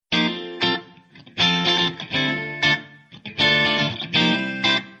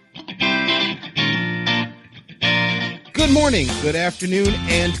Good morning, good afternoon,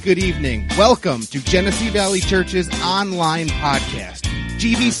 and good evening. Welcome to Genesee Valley Church's online podcast.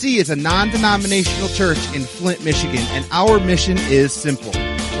 GVC is a non-denominational church in Flint, Michigan, and our mission is simple: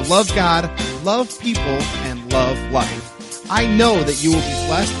 to love God, love people, and love life. I know that you will be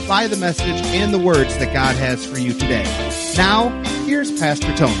blessed by the message and the words that God has for you today. Now, here's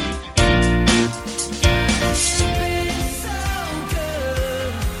Pastor Tony.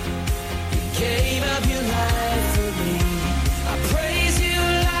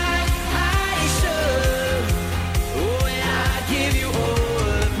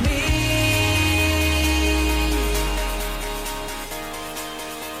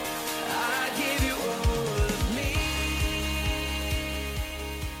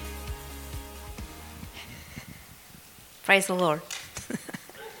 Praise the Lord.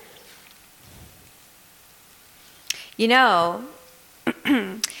 You know,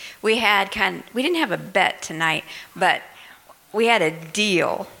 we didn't have a bet tonight, but we had a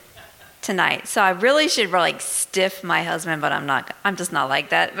deal tonight. So I really should stiff my husband, but I'm just not like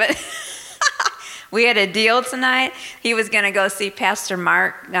that. But we had a deal tonight. He was going to go see Pastor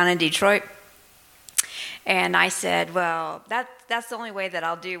Mark down in Detroit. And I said, well, that's the only way that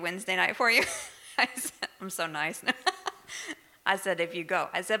I'll do Wednesday night for you. I said, I'm so nice. I said, if you go.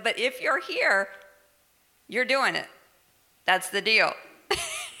 I said, but if you're here, you're doing it. That's the deal.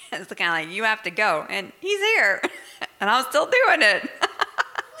 It's kind of like, you have to go. And he's here. And I'm still doing it.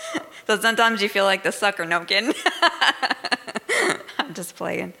 So sometimes you feel like the sucker. No, I'm kidding. I'm just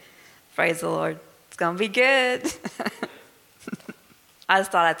playing. Praise the Lord. It's going to be good. I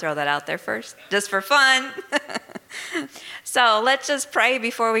just thought I'd throw that out there first, just for fun. So let's just pray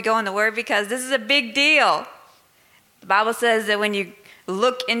before we go in the Word, because this is a big deal. The Bible says that when you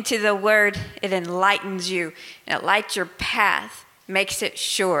look into the Word, it enlightens you. And it lights your path, makes it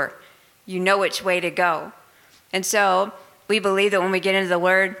sure. You know which way to go. And so we believe that when we get into the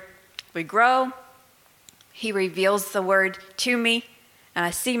Word, we grow. He reveals the Word to me, and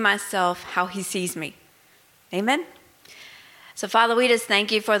I see myself how He sees me. Amen? So, Father, we just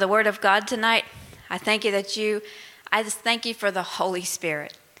thank you for the Word of God tonight. I thank you I just thank you for the Holy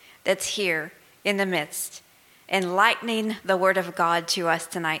Spirit that's here in the midst, enlightening the Word of God to us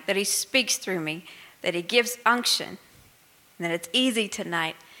tonight, that He speaks through me, that He gives unction, and that it's easy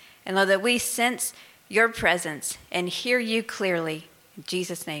tonight. And Lord, that we sense your presence and hear you clearly. In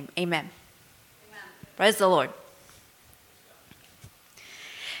Jesus' name, amen. Amen. Praise the Lord.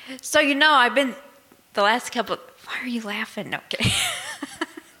 So, I've been the last couple... Why are you laughing? No, okay.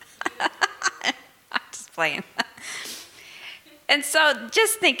 I'm just playing. And so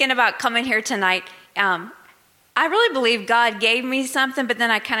just thinking about coming here tonight, I really believe God gave me something, but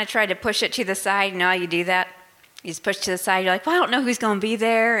then I kind of tried to push it to the side. You know how you do that? You just push to the side. You're like, well, I don't know who's going to be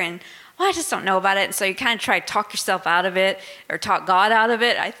there, and well, I just don't know about it. And so you kind of try to talk yourself out of it or talk God out of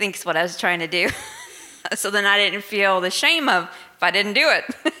it, I think is what I was trying to do. So then I didn't feel the shame of if I didn't do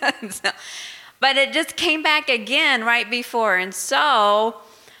it. But it just came back again right before. And so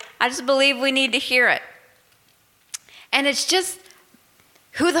I just believe we need to hear it. And it's just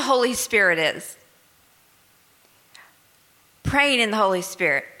who the Holy Spirit is. Praying in the Holy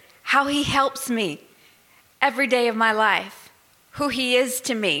Spirit. How He helps me every day of my life. Who He is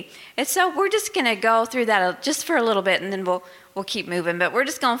to me. And so we're just going to go through that just for a little bit, and then we'll keep moving. But we're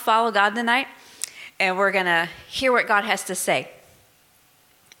just going to follow God tonight. And we're going to hear what God has to say.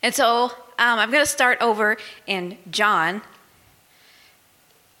 And so I'm going to start over in John.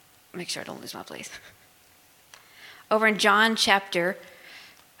 Make sure I don't lose my place. Over in John chapter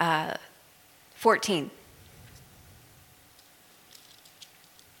 14.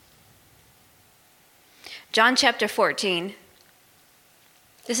 John chapter 14.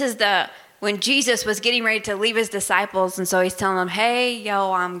 This is when Jesus was getting ready to leave His disciples, and so He's telling them, hey,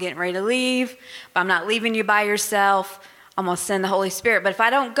 I'm getting ready to leave, but I'm not leaving you by yourself. I'm going to send the Holy Spirit. But if I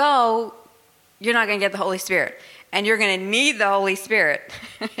don't go, you're not going to get the Holy Spirit. And you're going to need the Holy Spirit,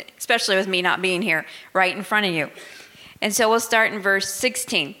 especially with me not being here right in front of you. And so we'll start in verse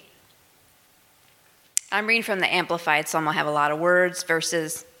 16. I'm reading from the Amplified, so I'm going to have a lot of words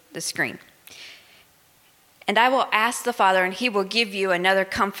versus the screen. And I will ask the Father, and He will give you another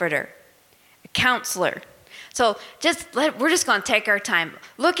comforter, a counselor. So we're just going to take our time.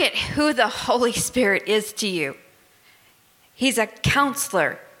 Look at who the Holy Spirit is to you. He's a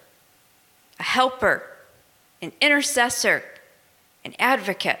counselor, a helper, an intercessor, an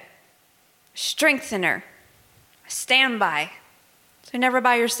advocate, a strengthener, a standby. So you're never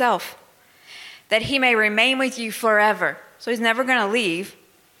by yourself. That He may remain with you forever. So He's never going to leave.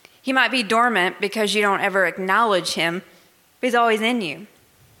 He might be dormant because you don't ever acknowledge Him, but He's always in you.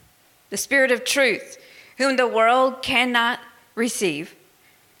 The Spirit of truth, whom the world cannot receive.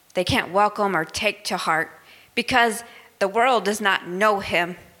 They can't welcome or take to heart because the world does not know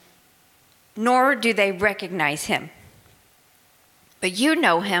him, nor do they recognize him. But you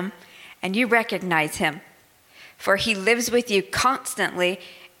know him and you recognize him, for he lives with you constantly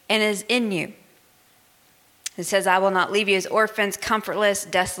and is in you. It says, I will not leave you as orphans, comfortless,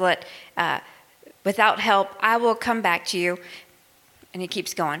 desolate, without help. I will come back to you. And he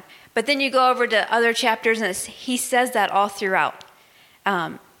keeps going. But then you go over to other chapters, and he says that all throughout.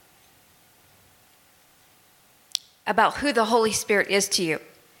 About who the Holy Spirit is to you.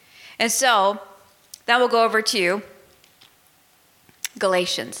 And so, then we'll go over to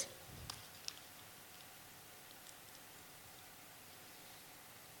Galatians.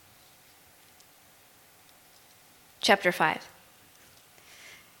 Chapter 5.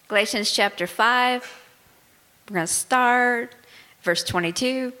 Galatians chapter 5. We're going to start verse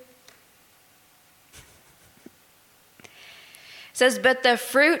 22. It says, but the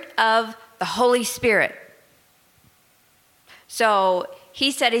fruit of the Holy Spirit. So he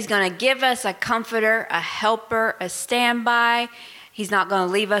said he's going to give us a comforter, a helper, a standby. He's not going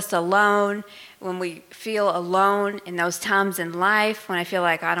to leave us alone when we feel alone in those times in life, when I feel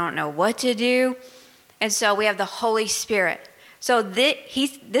like I don't know what to do. And so we have the Holy Spirit. So this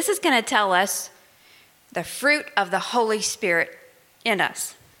is going to tell us the fruit of the Holy Spirit in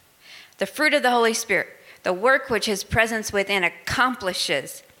us. The fruit of the Holy Spirit, the work which his presence within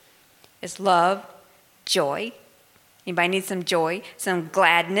accomplishes, is love, joy. Anybody need some joy? Some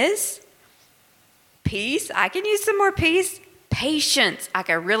gladness, peace. I can use some more peace. Patience. I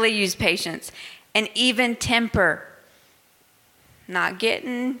can really use patience. And even temper. Not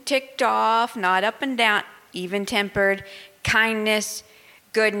getting ticked off, not up and down, even tempered. Kindness,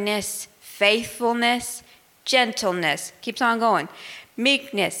 goodness, faithfulness, gentleness. Keeps on going.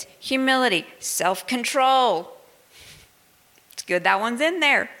 Meekness, humility, self-control. It's good that one's in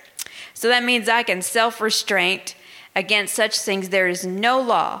there. So that means I can self-restraint. Against such things there is no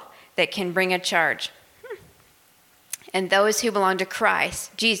law that can bring a charge. And those who belong to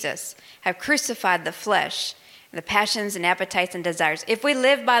Christ, Jesus, have crucified the flesh, the passions and appetites and desires. If we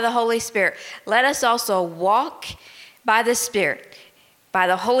live by the Holy Spirit, let us also walk by the Spirit. By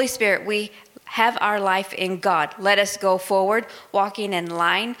the Holy Spirit, we have our life in God. Let us go forward, walking in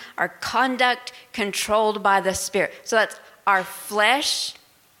line, our conduct controlled by the Spirit. So that's our flesh,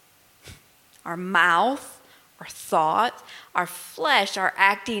 our mouth, our thought, our flesh, our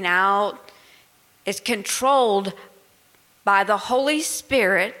acting out is controlled by the Holy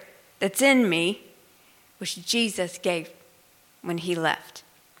Spirit that's in me, which Jesus gave when he left.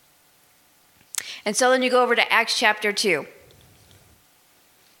 And so then you go over to Acts chapter 2.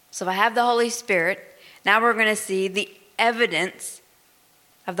 So if I have the Holy Spirit, now we're going to see the evidence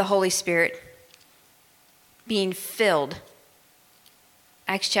of the Holy Spirit being filled.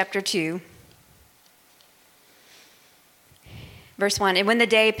 Acts chapter 2. Verse 1, and when the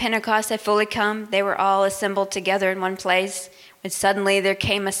day of Pentecost had fully come, they were all assembled together in one place. When suddenly there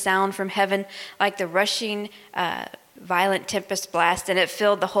came a sound from heaven like the rushing violent tempest blast, and it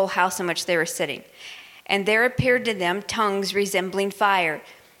filled the whole house in which they were sitting. And there appeared to them tongues resembling fire,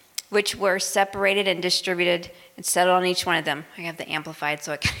 which were separated and distributed and settled on each one of them. I have the Amplified,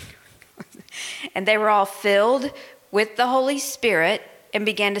 so it and they were all filled with the Holy Spirit and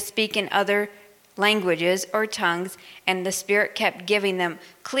began to speak in other languages or tongues, and the Spirit kept giving them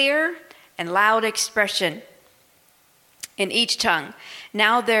clear and loud expression in each tongue.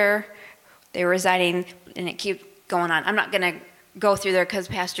 Now they're residing, and it keeps going on. I'm not going to go through there because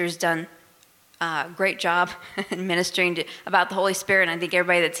Pastor's done a great job in ministering about the Holy Spirit, and I think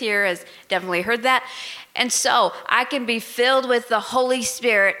everybody that's here has definitely heard that. And so I can be filled with the Holy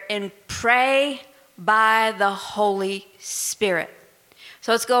Spirit and pray by the Holy Spirit.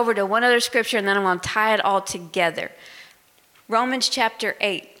 So let's go over to one other scripture, and then I'm going to tie it all together. Romans chapter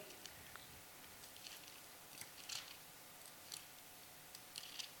 8.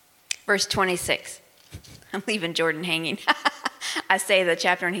 Verse 26. I'm leaving Jordan hanging. I say the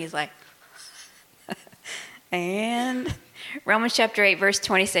chapter, and he's like, and Romans chapter 8, verse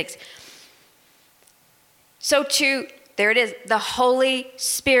 26. So there it is, the Holy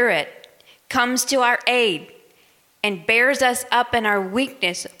Spirit comes to our aid and bears us up in our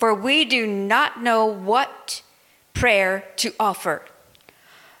weakness, for we do not know what prayer to offer,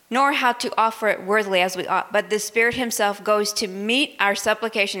 nor how to offer it worthily as we ought. But the Spirit himself goes to meet our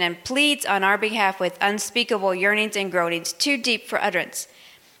supplication and pleads on our behalf with unspeakable yearnings and groanings, too deep for utterance.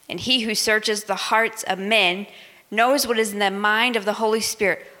 And he who searches the hearts of men knows what is in the mind of the Holy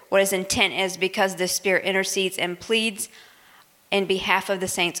Spirit, what his intent is, because the Spirit intercedes and pleads in behalf of the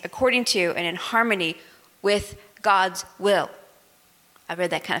saints according to and in harmony with God's will. I read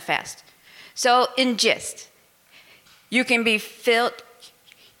that kind of fast. So in gist, you can be filled.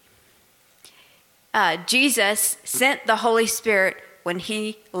 Jesus sent the Holy Spirit when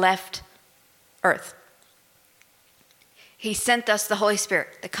he left earth. He sent us the Holy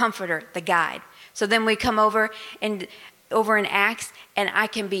Spirit, the comforter, the guide. So then we come over in Acts, and I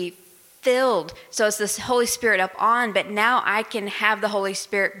can be filled. So it's this Holy Spirit up on, but now I can have the Holy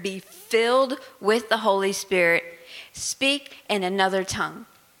Spirit be filled with the Holy Spirit, speak in another tongue.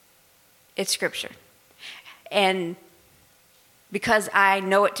 It's Scripture. And because I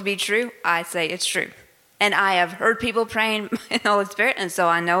know it to be true, I say it's true. And I have heard people praying in the Holy Spirit, and so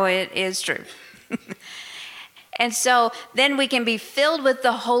I know it is true. And so then we can be filled with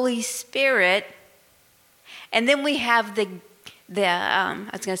the Holy Spirit, and then we have the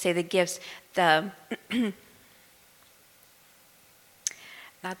gifts, not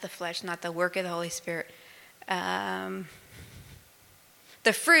the flesh, not the work of the Holy Spirit, the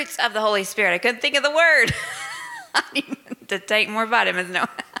fruits of the Holy Spirit. I couldn't think of the word. I need to take more vitamins. No.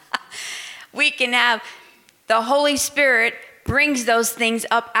 We can have the Holy Spirit brings those things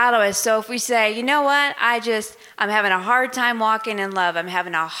up out of us. So if we say, you know what, I'm having a hard time walking in love. I'm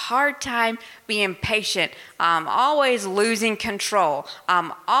having a hard time being patient. I'm always losing control.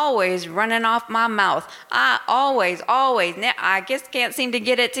 I'm always running off my mouth. I guess can't seem to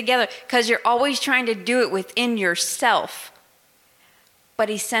get it together because you're always trying to do it within yourself. But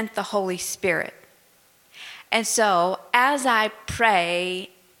he sent the Holy Spirit. And so as I pray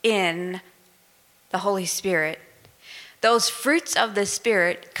in the Holy Spirit, those fruits of the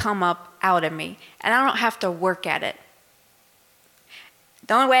Spirit come up out of me, and I don't have to work at it.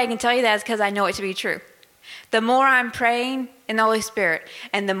 The only way I can tell you that is because I know it to be true. The more I'm praying in the Holy Spirit,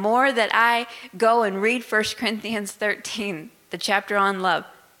 and the more that I go and read 1 Corinthians 13, the chapter on love,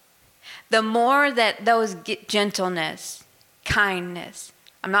 the more that those get gentleness, kindness.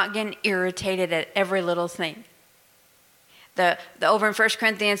 I'm not getting irritated at every little thing. The over in 1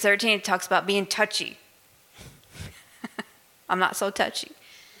 Corinthians 13, it talks about being touchy. I'm not so touchy.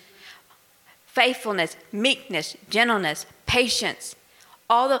 Faithfulness, meekness, gentleness, patience,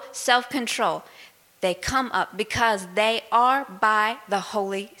 all the self-control, they come up because they are by the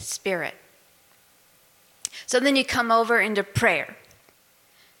Holy Spirit. So then you come over into prayer.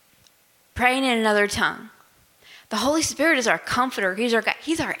 Praying in another tongue. The Holy Spirit is our comforter. He's our God.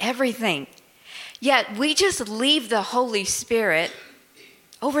 He's our everything. Yet we just leave the Holy Spirit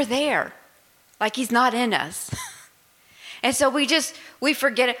over there like he's not in us. And so we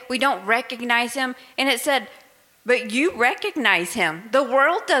forget it. We don't recognize him. And it said, but you recognize him. The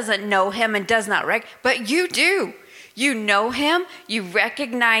world doesn't know him and does not but you do. You know him. You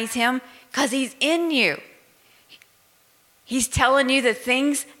recognize him because he's in you. He's telling you the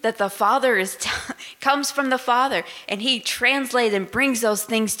things that the Father comes from the Father, and he translates and brings those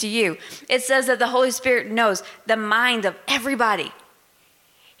things to you. It says that the Holy Spirit knows the mind of everybody.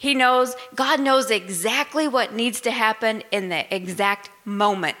 God knows exactly what needs to happen in the exact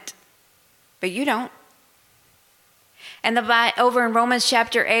moment, but you don't. And over in Romans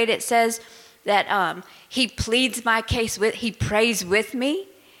chapter 8, it says that he pleads my case he prays with me.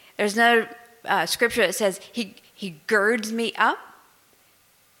 There's another scripture that says he girds me up.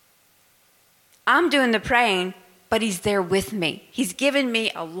 I'm doing the praying, but he's there with me. He's given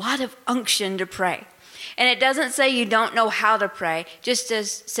me a lot of unction to pray. And it doesn't say you don't know how to pray, just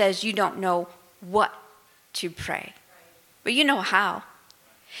says you don't know what to pray. But you know how.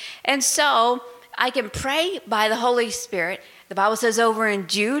 And so I can pray by the Holy Spirit. The Bible says over in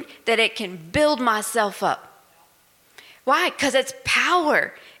Jude that it can build myself up. Why? Because it's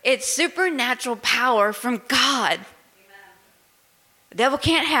power. It's supernatural power from God. Amen. The devil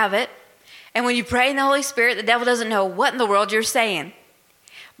can't have it. And when you pray in the Holy Spirit, the devil doesn't know what in the world you're saying.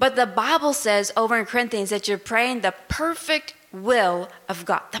 But the Bible says over in Corinthians that you're praying the perfect will of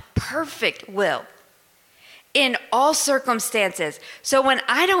God. The perfect will. In all circumstances. So when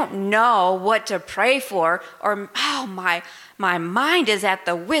I don't know what to pray for, or my mind is at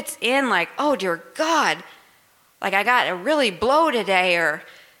the wit's end, like, oh dear God, like I got a really blow today, or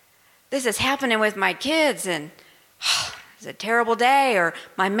this is happening with my kids, and it's a terrible day, or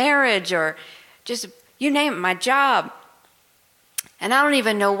my marriage, or just you name it, my job. And I don't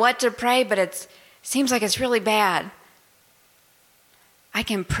even know what to pray, but it seems like it's really bad. I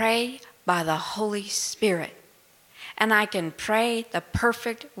can pray by the Holy Spirit. And I can pray the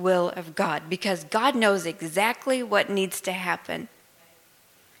perfect will of God, because God knows exactly what needs to happen.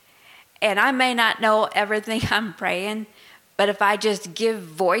 And I may not know everything I'm praying, but if I just give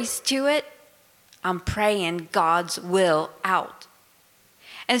voice to it, I'm praying God's will out.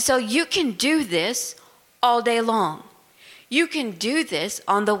 And so you can do this all day long. You can do this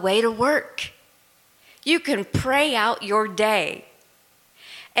on the way to work. You can pray out your day.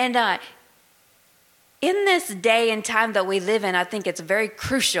 And in this day and time that we live in, I think it's very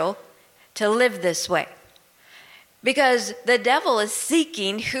crucial to live this way. Because the devil is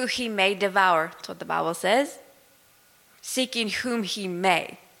seeking who he may devour. That's what the Bible says. Seeking whom he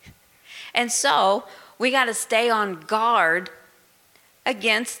may. And so we got to stay on guard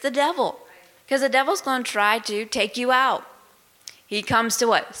against the devil. Because the devil's going to try to take you out. He comes to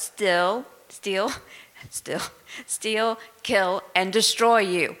what? Steal, kill, and destroy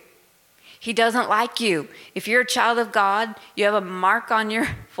you. He doesn't like you. If you're a child of God, you have a mark on your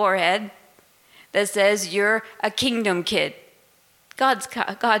forehead that says you're a kingdom kid, God's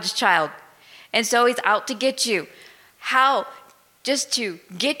child. And so he's out to get you. How? Just to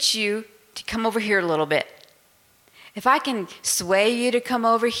get you to come over here a little bit. If I can sway you to come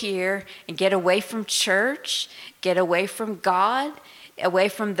over here and get away from church, get away from God, away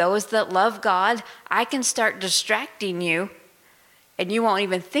from those that love God, I can start distracting you and you won't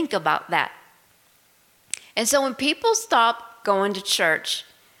even think about that. And so when people stop going to church,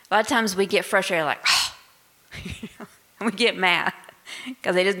 a lot of times we get frustrated, like, oh, we get mad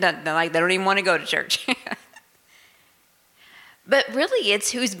because they don't even want to go to church. But really,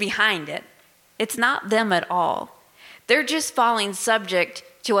 it's who's behind it. It's not them at all. They're just falling subject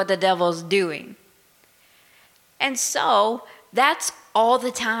to what the devil's doing. And so that's all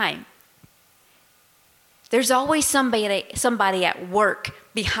the time. There's always somebody at work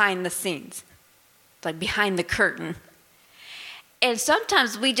behind the scenes, like behind the curtain. And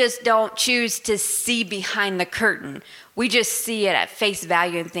sometimes we just don't choose to see behind the curtain. We just see it at face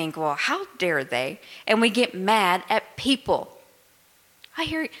value and think, well, how dare they? And we get mad at people. I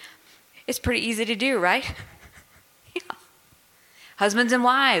hear it's pretty easy to do, right? Yeah. Husbands and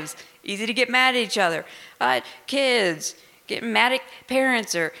wives, easy to get mad at each other. Kids, getting mad at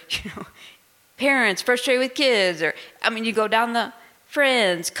parents, or parents frustrated with kids, or you go down the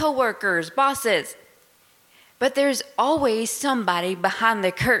friends, coworkers, bosses. But there's always somebody behind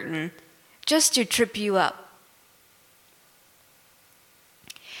the curtain just to trip you up.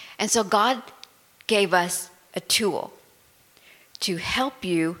 And so God gave us a tool to help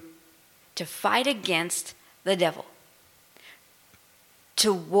you to fight against the devil.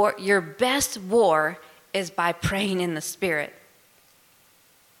 Your best war is by praying in the Spirit.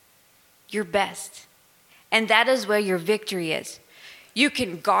 Your best. And that is where your victory is. You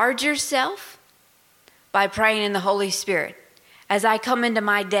can guard yourself by praying in the Holy Spirit. As I come into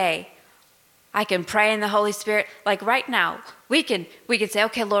my day, I can pray in the Holy Spirit. Like right now, we can say,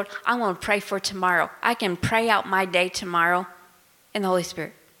 okay, Lord, I want to pray for tomorrow. I can pray out my day tomorrow in the Holy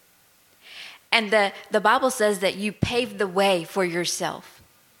Spirit. And the Bible says that you pave the way for yourself.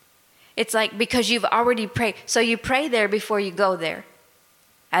 It's like because you've already prayed. So you pray there before you go there,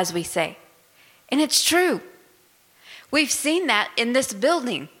 as we say. And it's true. We've seen that in this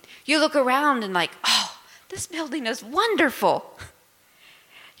building. You look around and like, oh, this building is wonderful.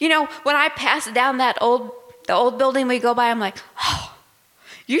 When I pass down the old building we go by, I'm like, oh,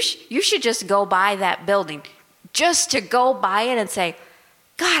 you should just go by that building. Just to go by it and say,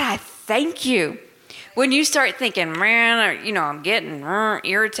 God, I thank you. When you start thinking, man, or, I'm getting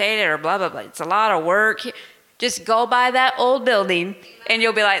irritated or blah, blah, blah, it's a lot of work. Just go by that old building and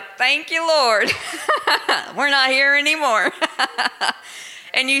you'll be like, thank you, Lord. We're not here anymore.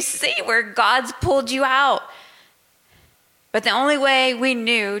 And you see where God's pulled you out. But the only way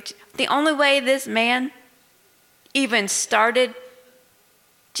this man even started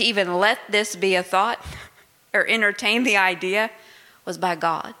to even let this be a thought or entertain the idea was by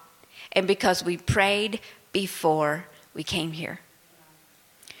God. And because we prayed before we came here.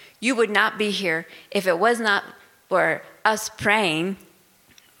 You would not be here if it was not for us praying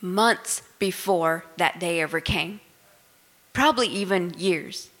months before that day ever came. Probably even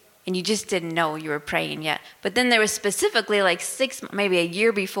years. And you just didn't know you were praying yet. But then there was specifically like maybe a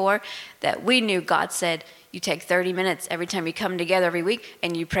year before that we knew God said, you take 30 minutes every time you come together every week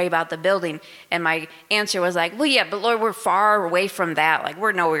and you pray about the building. And my answer was like, well, yeah, but Lord, we're far away from that. Like,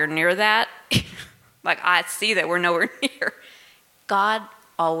 we're nowhere near that. Like, I see that we're nowhere near. God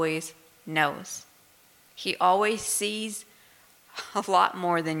always knows. He always sees a lot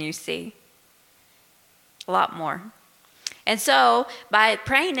more than you see. A lot more. And so, by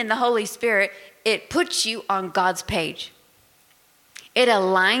praying in the Holy Spirit, it puts you on God's page. It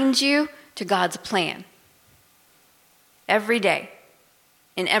aligns you to God's plan. Every day,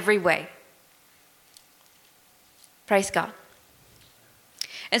 in every way. Praise God.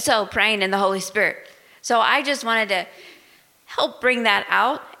 And so, praying in the Holy Spirit. So I just wanted to help bring that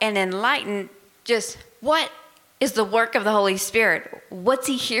out and enlighten just what is the work of the Holy Spirit? What's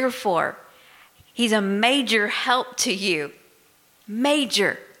he here for? He's a major help to you.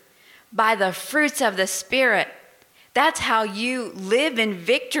 Major. By the fruits of the Spirit. That's how you live in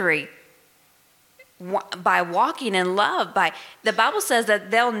victory. By walking in love. The Bible says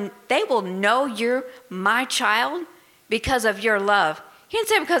that they will know you're my child because of your love. He didn't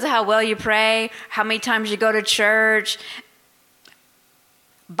say because of how well you pray, how many times you go to church.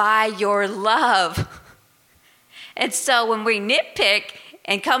 By your love. And so when we nitpick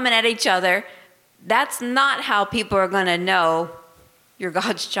and coming at each other, that's not how people are going to know you're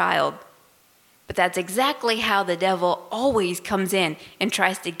God's child. But that's exactly how the devil always comes in and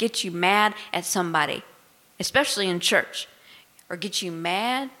tries to get you mad at somebody, especially in church, or get you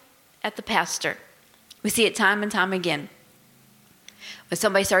mad at the pastor. We see it time and time again. When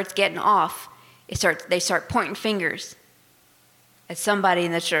somebody starts getting off, they start pointing fingers at somebody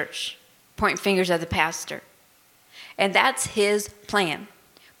in the church, pointing fingers at the pastor. And that's his plan.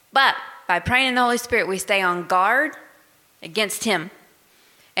 But by praying in the Holy Spirit, we stay on guard against him.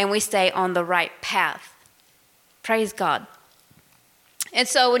 And we stay on the right path. Praise God. And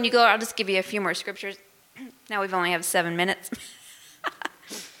so when you go, I'll just give you a few more scriptures. Now we've only have 7 minutes.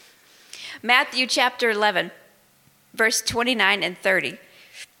 Matthew chapter 11, verse 29 and 30.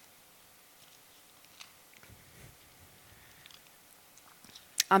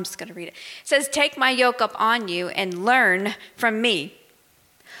 I'm just going to read it. It says, "Take my yoke up on you and learn from me.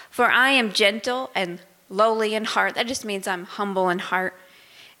 For I am gentle and lowly in heart." That just means I'm humble in heart.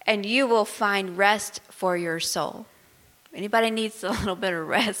 "And you will find rest for your soul." Anybody needs a little bit of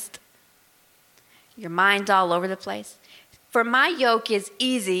rest? Your mind's all over the place. "For my yoke is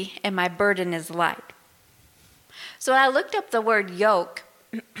easy and my burden is light." So when I looked up the word yoke,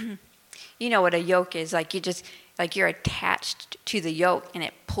 you know what a yoke is. You're attached to the yoke and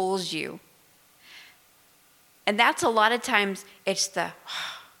it pulls you. And that's a lot of times it's the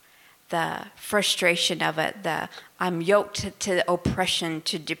frustration of it. I'm yoked to oppression,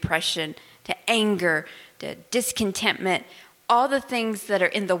 to depression, to anger, to discontentment, all the things that are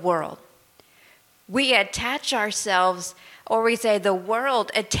in the world. We attach ourselves, or we say the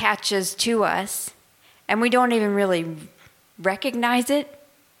world attaches to us, and we don't even really recognize it.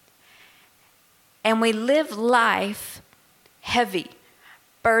 And we live life heavy,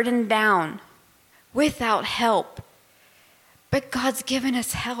 burdened down, without help. But God's given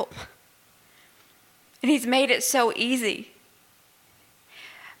us help. And he's made it so easy.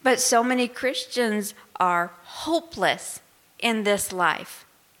 But so many Christians are hopeless in this life.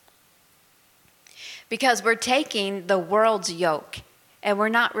 Because we're taking the world's yoke and we're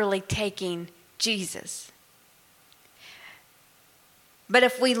not really taking Jesus. But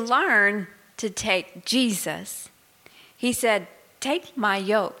if we learn to take Jesus, he said, "Take my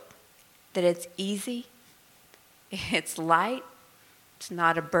yoke, that it's easy, it's light, it's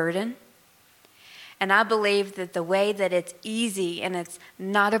not a burden." And I believe that the way that it's easy and it's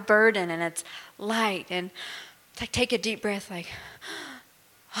not a burden and it's light, and it's like take a deep breath, like,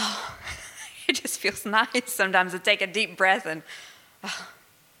 oh, it just feels nice sometimes to take a deep breath, and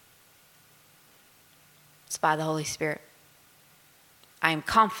it's by the Holy Spirit. I am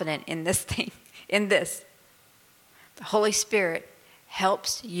confident in this thing, in this. The Holy Spirit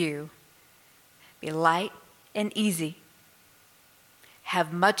helps you be light and easy,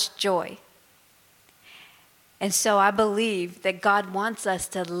 have much joy. And so I believe that God wants us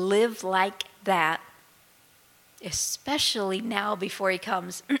to live like that, especially now before he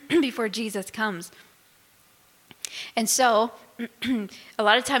comes, before Jesus comes. And so a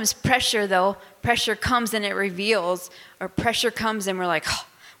lot of times pressure comes and it reveals, or pressure comes and we're like, oh,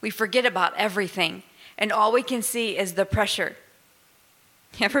 we forget about everything. And all we can see is the pressure.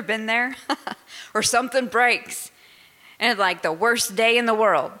 You ever been there? Or something breaks and it's like the worst day in the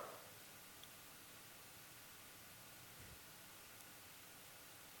world.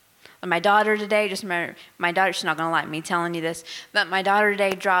 And my daughter today, just remember, my daughter, she's not going to like me telling you this, but my daughter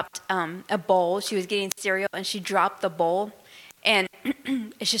today dropped a bowl. She was getting cereal and she dropped the bowl, and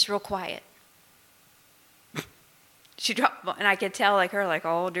it's just real quiet. She dropped, and I could tell her,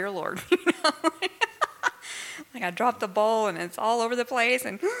 oh, dear Lord. Like I dropped the bowl and it's all over the place,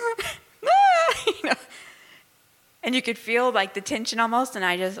 and and you could feel like the tension almost, and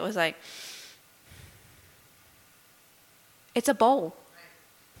I just was like, it's a bowl.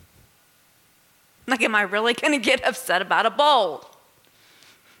 Like, am I really going to get upset about a bowl?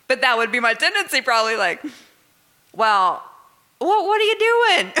 But that would be my tendency, probably, like, well, what are you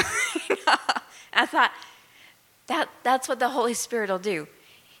doing? I thought, that's what the Holy Spirit will do.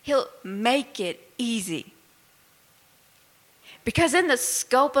 He'll make it easy. Because in the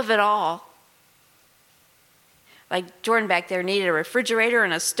scope of it all, Like Jordan back there needed a refrigerator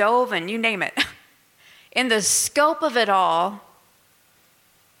and a stove and you name it. In the scope of it all,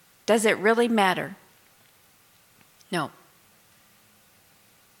 does it really matter? No.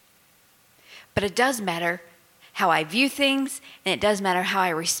 But it does matter how I view things, and it does matter how I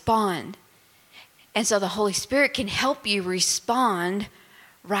respond. And so the Holy Spirit can help you respond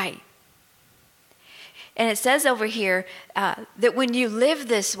right. And it says over here that when you live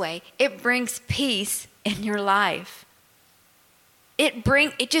this way, it brings peace in your life.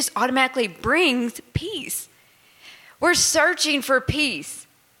 It just automatically brings peace. We're searching for peace.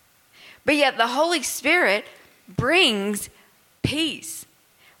 But yet the Holy Spirit brings peace.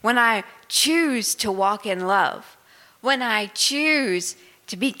 When I choose to walk in love, when I choose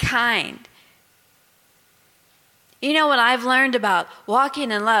to be kind. You know what I've learned about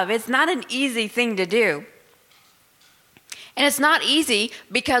walking in love? It's not an easy thing to do. And it's not easy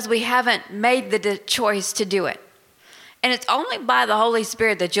because we haven't made the choice to do it. And it's only by the Holy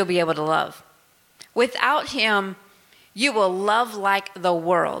Spirit that you'll be able to love. Without Him, you will love like the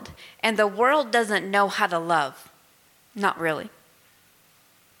world. And the world doesn't know how to love. Not really.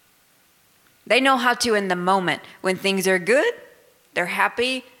 They know how to in the moment. When things are good, they're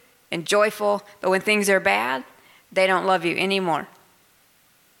happy and joyful. But when things are bad, they don't love you anymore.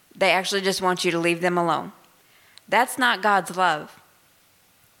 They actually just want you to leave them alone. That's not God's love.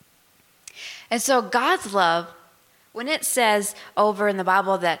 And so God's love, when it says over in the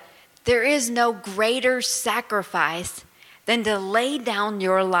Bible that there is no greater sacrifice than to lay down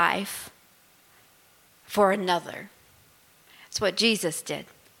your life for another. That's what Jesus did.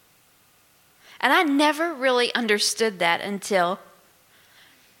 And I never really understood that until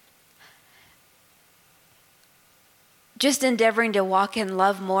just endeavoring to walk in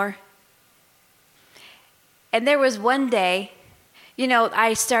love more. And there was one day,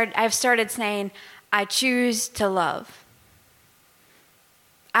 I've started saying, I choose to love.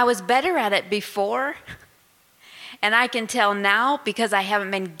 I was better at it before, and I can tell now because I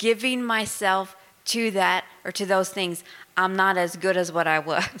haven't been giving myself to that or to those things, I'm not as good as what I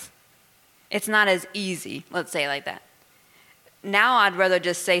was. It's not as easy, let's say it like that. Now I'd rather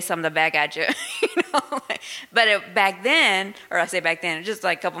just say something back at you, But back then, or I say back then, just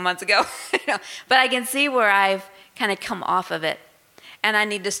like a couple months ago, But I can see where I've kind of come off of it, and I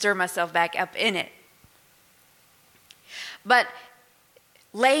need to stir myself back up in it. But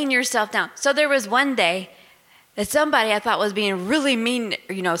laying yourself down. So there was one day that somebody I thought was being really mean,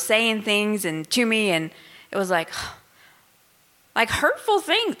 saying things and to me, and it was like hurtful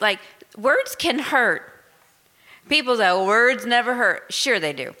things. Like words can hurt. People say, words never hurt. Sure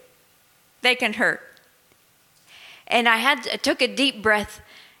they do. They can hurt. And I took a deep breath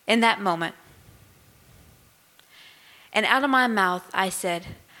in that moment. And out of my mouth, I said,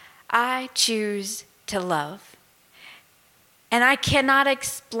 I choose to love. And I cannot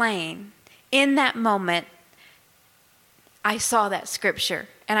explain. In that moment, I saw that scripture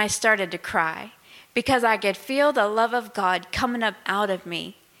and I started to cry because I could feel the love of God coming up out of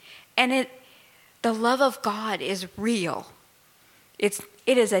me. And the love of God is real. It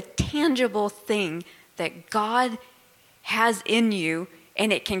is a tangible thing that God has in you,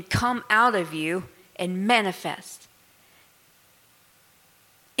 and it can come out of you and manifest.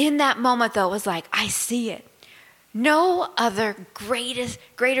 In that moment, though, it was like, I see it. No other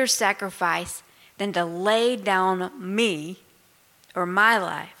greater sacrifice than to lay down me or my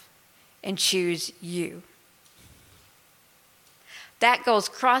life and choose you. That goes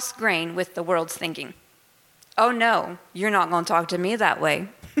cross-grain with the world's thinking. Oh no, you're not going to talk to me that way.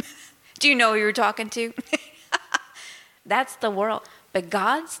 Do you know who you're talking to? That's the world. But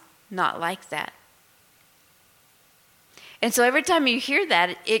God's not like that. And so every time you hear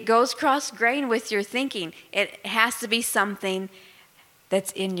that, it goes cross-grain with your thinking. It has to be something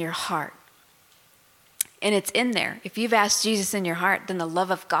that's in your heart. And it's in there. If you've asked Jesus in your heart, then the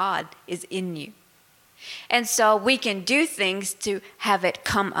love of God is in you. And so we can do things to have it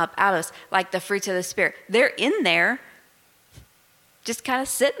come up out of us, like the fruits of the Spirit. They're in there, just kind of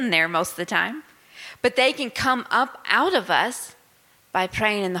sitting there most of the time. But they can come up out of us by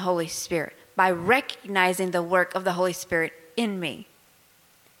praying in the Holy Spirit, by recognizing the work of the Holy Spirit in me.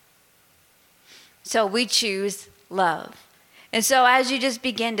 So we choose love. And so as you just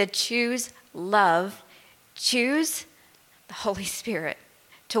begin to choose love, choose the Holy Spirit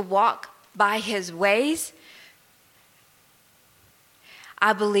to walk by His ways,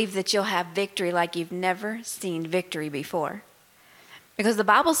 I believe that you'll have victory like you've never seen victory before. Because the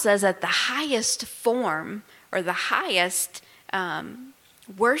Bible says that the highest form or the highest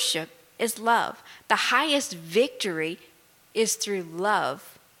worship is love. The highest victory is through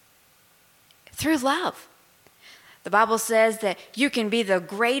love. Through love. The Bible says that you can be the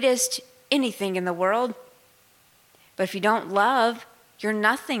greatest anything in the world, but if you don't love, you're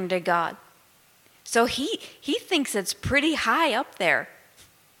nothing to God. So he thinks it's pretty high up there.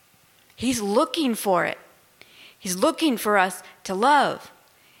 He's looking for it. He's looking for us to love.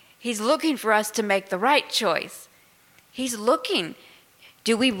 He's looking for us to make the right choice. He's looking.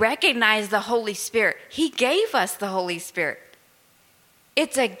 Do we recognize the Holy Spirit? He gave us the Holy Spirit.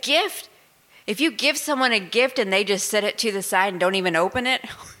 It's a gift. If you give someone a gift and they just set it to the side and don't even open it,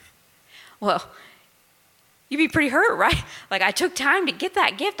 well, you'd be pretty hurt, right? Like, I took time to get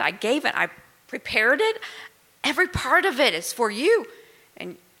that gift. I gave it. I prepared it. Every part of it is for you.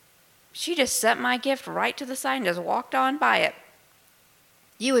 And she just set my gift right to the side and just walked on by it.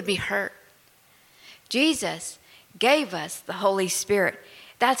 You would be hurt. Jesus gave us the Holy Spirit.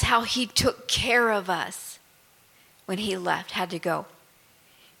 That's how he took care of us when he left, had to go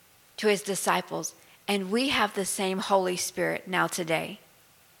to his disciples. And we have the same Holy Spirit now today.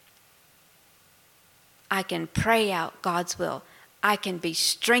 I can pray out God's will. I can be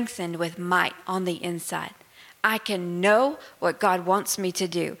strengthened with might on the inside. I can know what God wants me to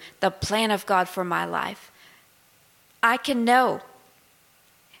do, the plan of God for my life. I can know,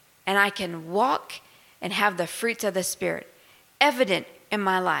 and I can walk and have the fruits of the Spirit evident in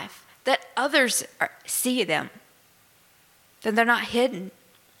my life, that others see them, that they're not hidden.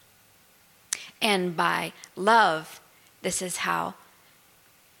 And by love, this is how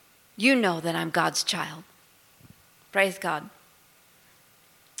you know that I'm God's child. Praise God.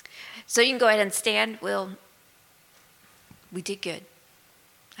 So you can go ahead and stand. We did good,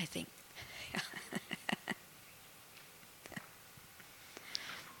 I think.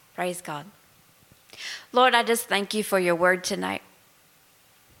 Praise God. Lord, I just thank you for your word tonight.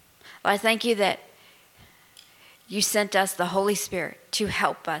 Lord, I thank you that you sent us the Holy Spirit to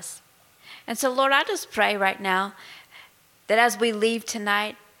help us. And so, Lord, I just pray right now that as we leave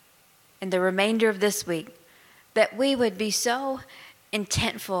tonight and the remainder of this week, that we would be so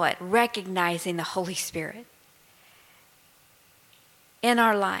intentful at recognizing the Holy Spirit in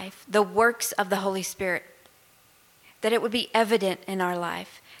our life, the works of the Holy Spirit, that it would be evident in our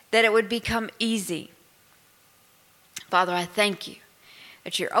life, that it would become easy. Father, I thank you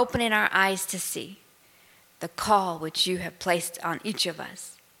that you're opening our eyes to see the call which you have placed on each of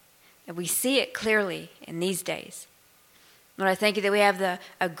us, that we see it clearly in these days. Lord, I thank you that we have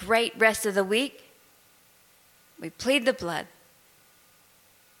a great rest of the week. We plead the blood.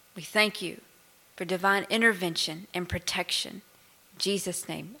 We thank you for divine intervention and protection. In Jesus'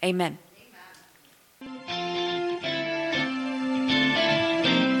 name, amen.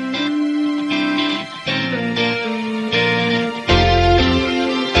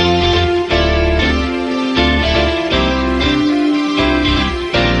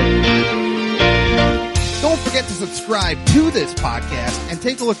 Don't forget to subscribe to this podcast and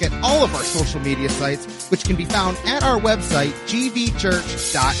take a look at all of our social media sites, which can be found at our website,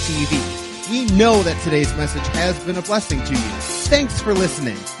 gvchurch.tv. We know that today's message has been a blessing to you. Thanks for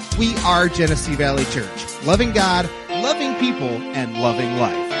listening. We are Genesee Valley Church, loving God, loving people, and loving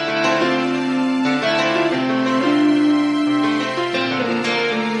life.